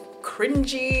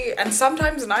cringy and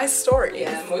sometimes nice stories.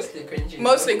 Yeah, mostly cringy.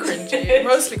 Mostly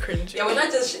cringy. Yeah, we're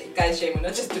not just guys shame, we're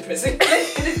not just depressing.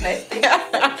 It is nice thing.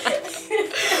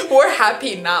 We're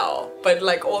happy now, but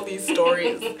like all these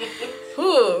stories.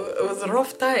 Ooh, it was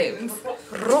rough times.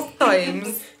 Rough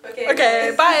times.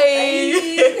 Okay,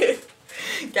 bye.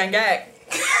 Gang gang.